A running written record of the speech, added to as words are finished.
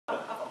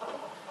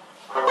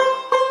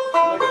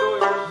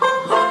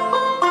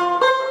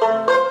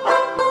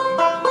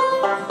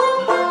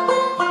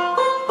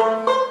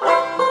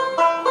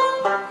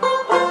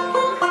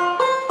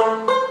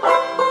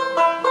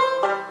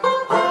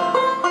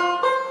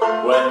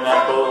when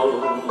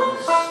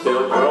apples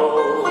still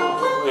grow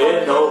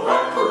in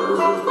November,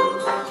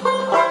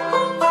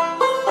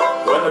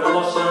 when the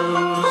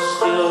blossoms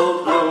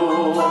still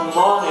bloom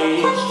on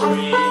each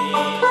tree,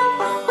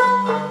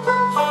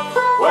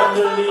 when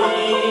the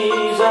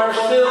leaves are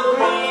still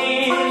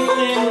green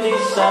in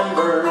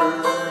December,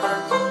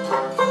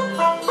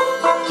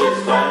 'tis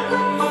then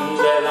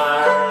that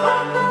our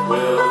land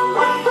will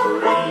be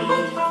free.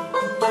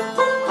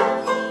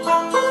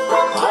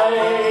 I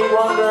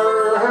wander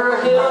her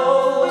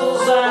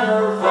hills and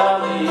her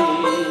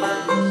valleys,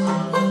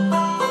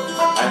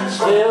 and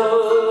still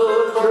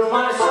through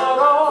my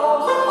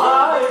sorrow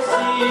I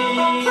see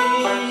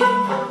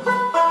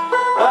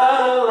a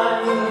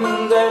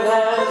land that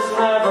has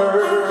never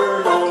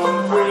known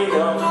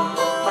freedom,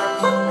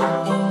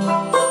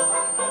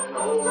 and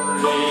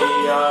only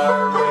our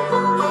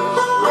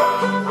rivers run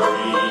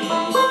free.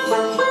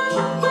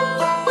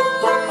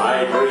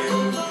 I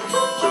drink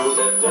to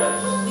the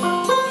death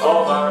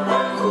of our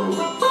manhood,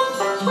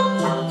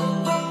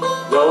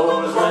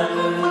 those men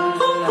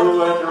who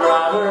had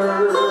rather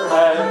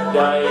have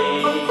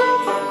died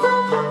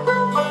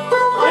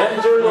than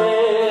to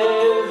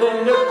live in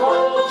the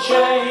cold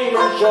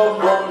chains of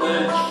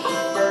bondage,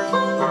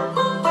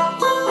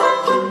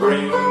 to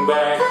bring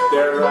back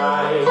their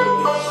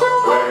rights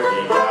where he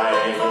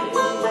died.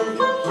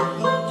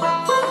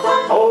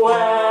 Oh,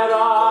 where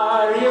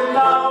are you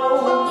now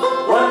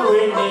when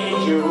we need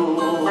you?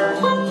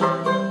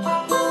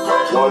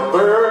 What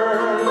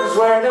burns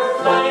where the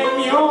flame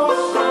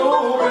used to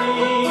be?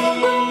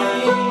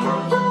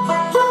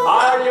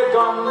 Are you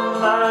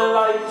gonna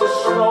like the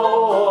snow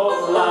of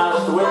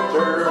last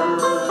winter,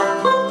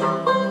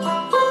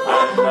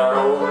 and are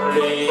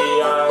only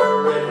our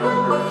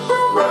rivers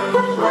run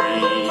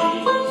free?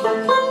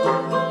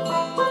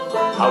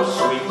 How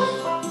sweet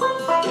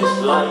is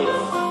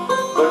life,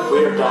 but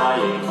we're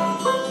dying.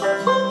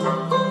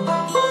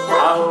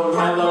 How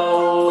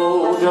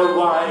mellow the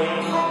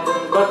wine,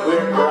 but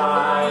we're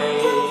dry.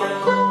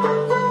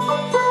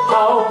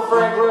 How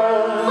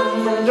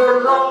fragrant the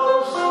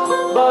rose,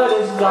 but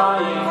it's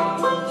dying.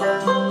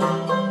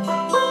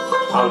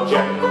 How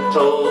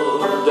gentle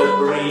the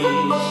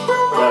breeze,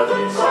 but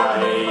it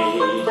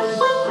sighs.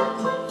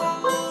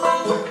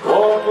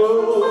 What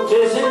wood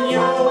isn't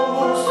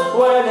used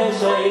when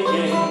it's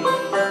aging?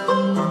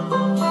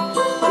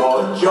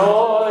 What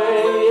joy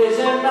is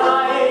in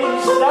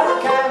eyes that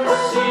can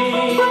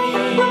see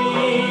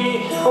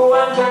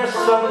when there's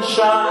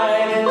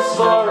sunshine and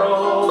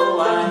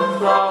sorrow and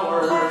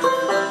flowers,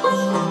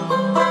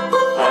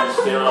 and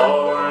still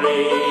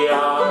only